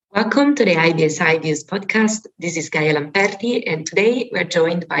Welcome to the IBS Ideas podcast. This is Gaia Lamperti, and today we're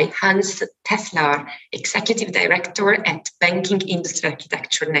joined by Hans Tessler, Executive Director at Banking Industry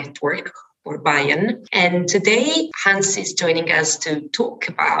Architecture Network, or BIAN. And today, Hans is joining us to talk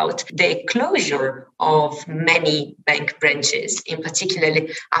about the closure of many bank branches, in particular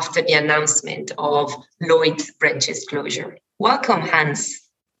after the announcement of Lloyd's branches closure. Welcome, Hans.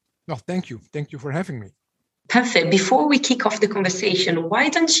 No, thank you. Thank you for having me. Perfect. Before we kick off the conversation, why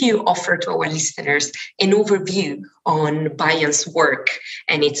don't you offer to our listeners an overview on BIAN's work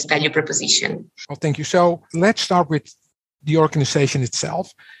and its value proposition? Well, thank you. So let's start with the organization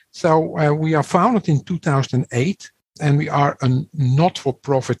itself. So we are founded in 2008, and we are a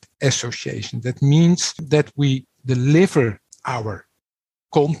not-for-profit association. That means that we deliver our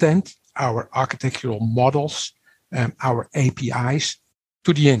content, our architectural models, our APIs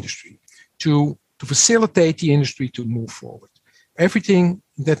to the industry to facilitate the industry to move forward. Everything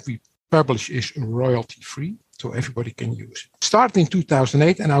that we publish is royalty-free, so everybody can use it. Started in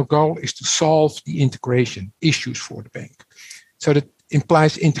 2008, and our goal is to solve the integration issues for the bank. So that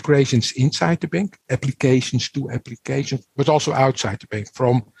implies integrations inside the bank, applications to applications, but also outside the bank,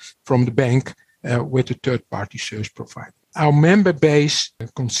 from the bank with a third-party service provider. Our member base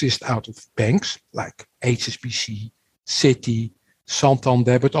consists out of banks like HSBC, Citi,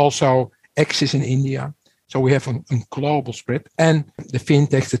 Santander, but also Axis in India. So we have a global spread. And the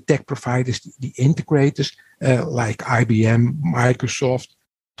fintechs, the tech providers, the integrators like IBM, Microsoft,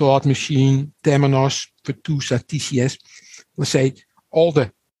 Thought Machine, Temenos, Vertusa, TCS. Let's say all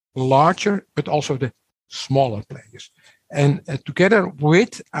the larger, but also the smaller players. And together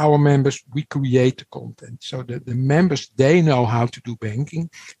with our members, we create the content. So the members, they know how to do banking.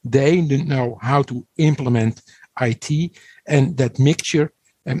 They know how to implement IT. And that mixture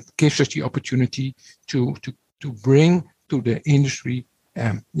gives us the opportunity to bring to the industry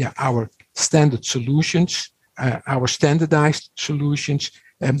our standard solutions, our standardized solutions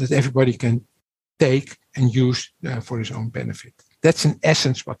that everybody can take and use for his own benefit. That's in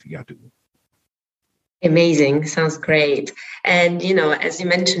essence what we are doing. Amazing. Sounds great. And, as you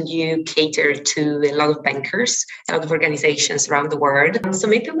mentioned, you cater to a lot of bankers, a lot of organizations around the world. So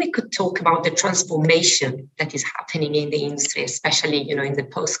maybe we could talk about the transformation that is happening in the industry, especially, in the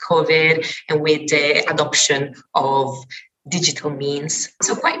post-COVID and with the adoption of digital means.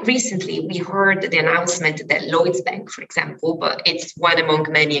 So quite recently, we heard the announcement that Lloyd's Bank, for example, but it's one among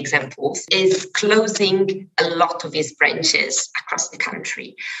many examples, is closing a lot of its branches across the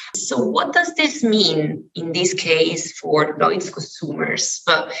country. So what does this mean in this case for Lloyd's consumers?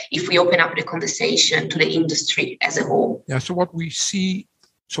 But if we open up the conversation to the industry as a whole. Yeah, so what we see,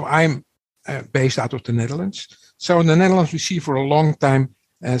 so I'm based out of the Netherlands. So in the Netherlands, we see for a long time,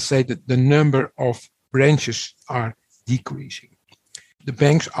 say that the number of branches are decreasing. The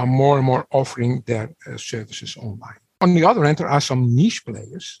banks are more and more offering their services online. On the other hand, there are some niche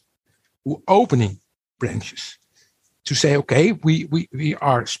players who are opening branches to say, okay, we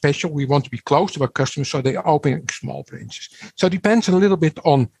are special. We want to be close to our customers, so they are opening small branches. So it depends a little bit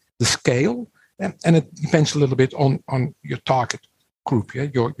on the scale, and it depends a little bit on your target group,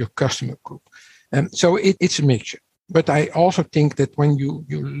 your customer group. So it's a mixture. But I also think that when you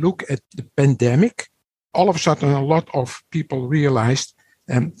look at the pandemic, all of a sudden, a lot of people realized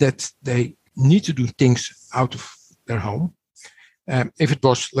that they need to do things out of their home. If it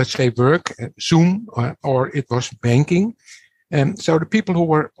was, let's say, work, Zoom, or it was banking. So the people who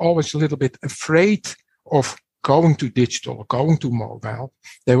were always a little bit afraid of going to digital or going to mobile,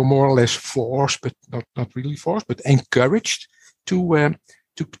 they were more or less forced, but not really forced, but encouraged to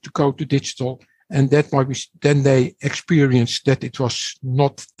go to digital. And that's why then they experienced that it was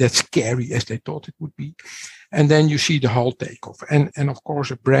not that scary as they thought it would be. And then you see the whole takeoff. And of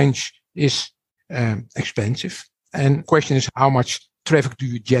course, a branch is expensive. And the question is, how much traffic do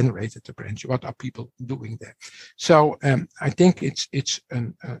you generate at the branch? What are people doing there? So I think it's a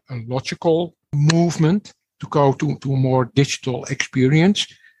logical movement to go to a more digital experience.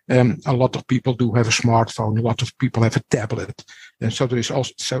 A lot of people do have a smartphone. A lot of people have a tablet. And so there is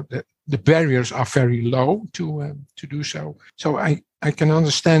also the barriers are very low to do so. So I can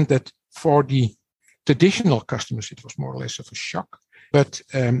understand that for the traditional customers, it was more or less of a shock. But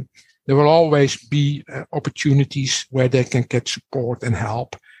there will always be opportunities where they can get support and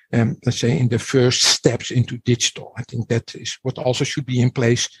help. Let's say in the first steps into digital. I think that is what also should be in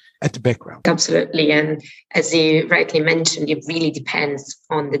place at the background. Absolutely. And as you rightly mentioned, it really depends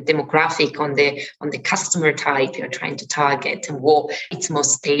on the demographic, on the customer type you're trying to target and what it's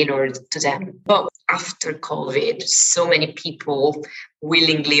most tailored to them. But after COVID, so many people,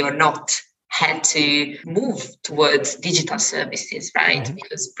 willingly or not, had to move towards digital services, right? Mhm.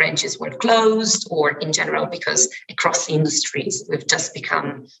 Because branches were closed, or in general, because across industries, we've just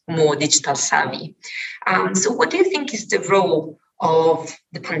become more digital savvy. So what do you think is the role of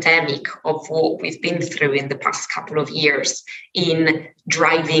the pandemic, of what we've been through in the past couple of years in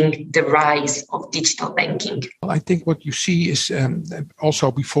driving the rise of digital banking? Well, I think what you see is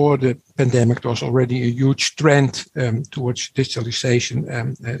also before the pandemic, there was already a huge trend towards digitalization.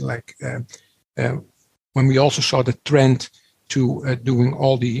 When we also saw the trend to doing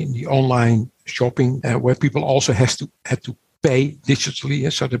all the online shopping, where people also had to pay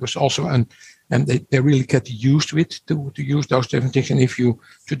digitally. So there was also and they really get used to it to use those different things. And if you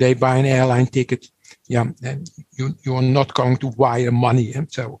today buy an airline ticket, and you are not going to wire money. And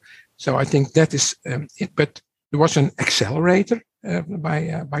so I think that is it. But there was an accelerator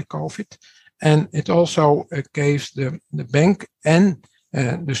by COVID, and it also gave the bank and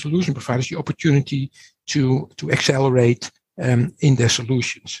the solution providers the opportunity to accelerate in their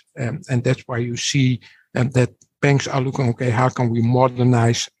solutions. And that's why you see that banks are looking, okay, how can we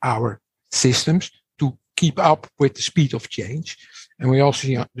modernize our systems to keep up with the speed of change? And we also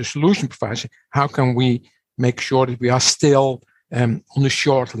see the solution providers, how can we make sure that we are still on the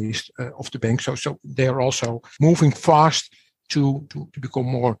short list of the bank? So they are also moving fast to become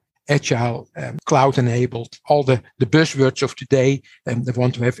more agile, cloud enabled, all the buzzwords of today they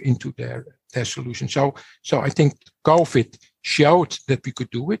want to have into their solution. So I think COVID showed that we could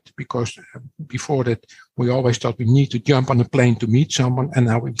do it, because before that we always thought we need to jump on a plane to meet someone, and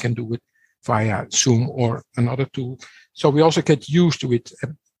now we can do it via Zoom or another tool. So we also get used to it.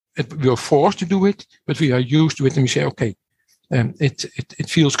 We are forced to do it, but we are used to it, and we say, okay, it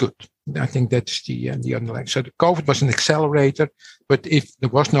feels good. I think that's the underlying. So the COVID was an accelerator, but if there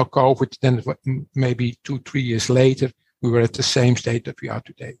was no COVID, then maybe 2-3 years later, we were at the same state that we are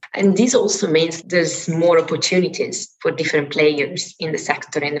today. And this also means there's more opportunities for different players in the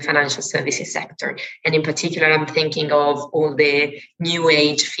sector, in the financial services sector. And in particular, I'm thinking of all the new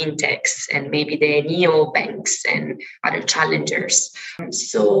age fintechs and maybe the neo banks and other challengers.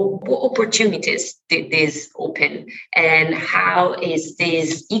 So what opportunities did this open, and how is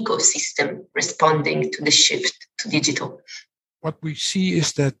this ecosystem responding to the shift to digital? What we see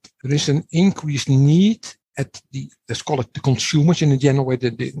is that there is an increased need at let's call it the consumers in a general way,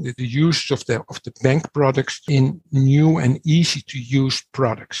 the use of the bank products in new and easy to use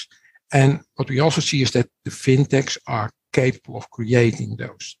products. And what we also see is that the fintechs are capable of creating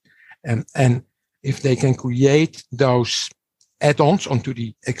those. And if they can create those add-ons onto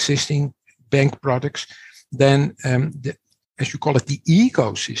the existing bank products, then as you call it, the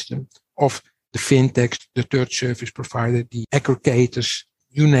ecosystem of the fintechs, the third service provider, the aggregators,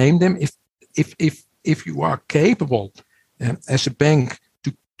 you name them, if you are capable as a bank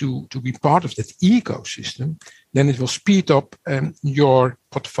to be part of that ecosystem, then it will speed up your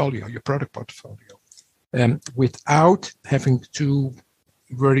portfolio, your product portfolio, without having to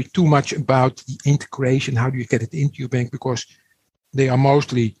worry too much about the integration. How do you get it into your bank? Because they are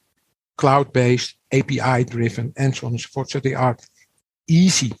mostly cloud-based, API-driven, and so on and so forth. So they are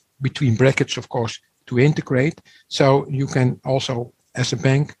easy, between brackets, of course, to integrate. So you can also, as a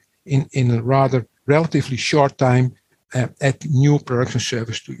bank, in a rather relatively short time, add new products and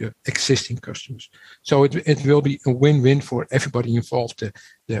service to your existing customers. So it will be a win-win for everybody involved,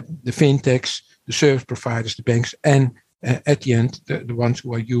 the fintechs, the service providers, the banks, and at the end, the ones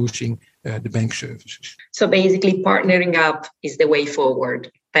who are using the bank services. So basically, partnering up is the way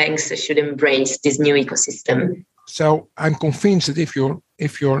forward. Banks should embrace this new ecosystem. So I'm convinced that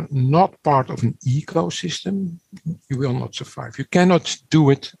if you're not part of an ecosystem, you will not survive. You cannot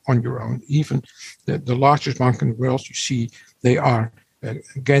do it on your own. Even the largest bank in the world, you see, they are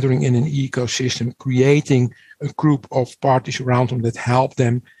gathering in an ecosystem, creating a group of parties around them that help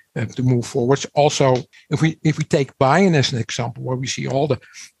them to move forward. Also, if we take buy-in as an example, where we see all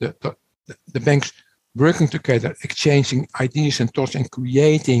the banks working together, exchanging ideas and thoughts, and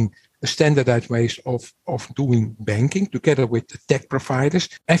creating standardized ways of doing banking together with the tech providers.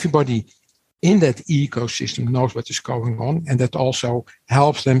 Everybody in that ecosystem knows what is going on, and that also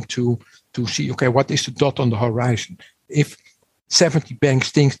helps them to see, okay, what is the dot on the horizon? If 70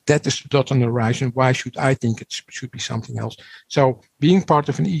 banks think that is the dot on the horizon, why should I think it should be something else? So being part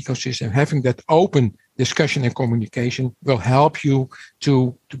of an ecosystem, having that open discussion and communication will help you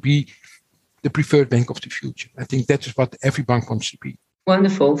to be the preferred bank of the future. I think that is what every bank wants to be.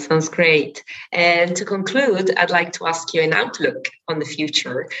 Wonderful. Sounds great. And to conclude, I'd like to ask you an outlook on the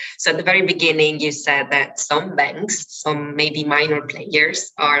future. So at the very beginning, you said that some banks, some maybe minor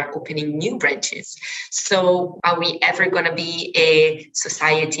players, are opening new branches. So are we ever going to be a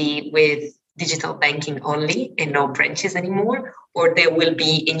society with digital banking only and no branches anymore, or there will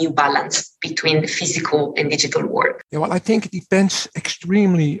be a new balance between the physical and digital world? Yeah, well, I think it depends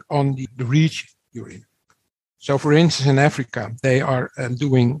extremely on the region you're in. So, for instance, in Africa, they are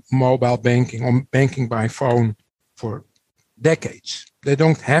doing mobile banking or banking by phone for decades. They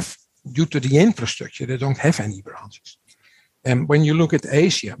don't have, due to the infrastructure, they don't have any branches. And when you look at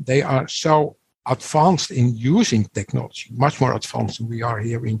Asia, they are so advanced in using technology, much more advanced than we are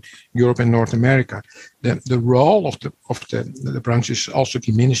here in Europe and North America. The role of the branches is also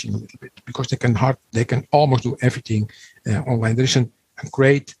diminishing a little bit because they can almost do everything online. There is a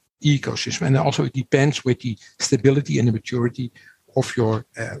great ecosystem, and also it depends with the stability and the maturity of your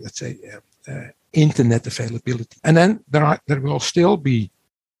internet availability. And then there will still be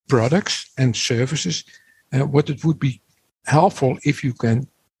products and services. What it would be helpful if you can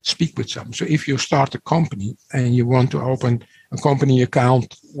speak with someone. So if you start a company and you want to open a company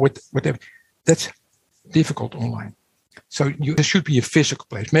account with whatever, that's difficult online. So there should be a physical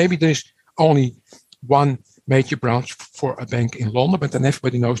place. Maybe there's only one major branch for a bank in London, but then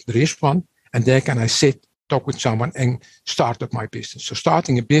everybody knows there is one, and there can I sit, talk with someone, and start up my business. So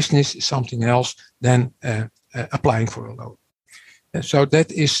starting a business is something else than applying for a loan. So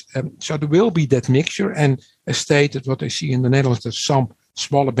that is so there will be that mixture, and as stated, what I see in the Netherlands, that some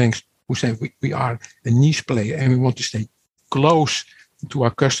smaller banks who say we are a niche player and we want to stay close to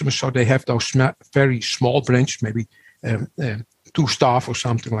our customers, so they have those very small branches, maybe 2 staff or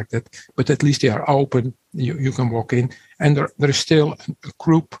something like that, but at least they are open. You can walk in, and there is still a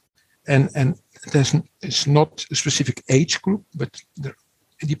group, and it's not a specific age group, but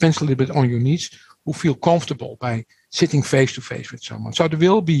it depends a little bit on your needs, who feel comfortable by sitting face to face with someone. So there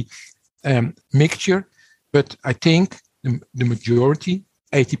will be mixture, but I think the majority,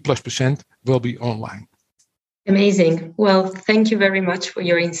 80+%, will be online. Amazing. Well, thank you very much for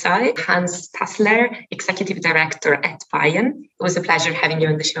your insight. Hans Tassler, Executive Director at Payen. It was a pleasure having you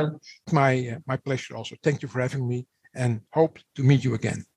on the show. My pleasure also. Thank you for having me, and hope to meet you again.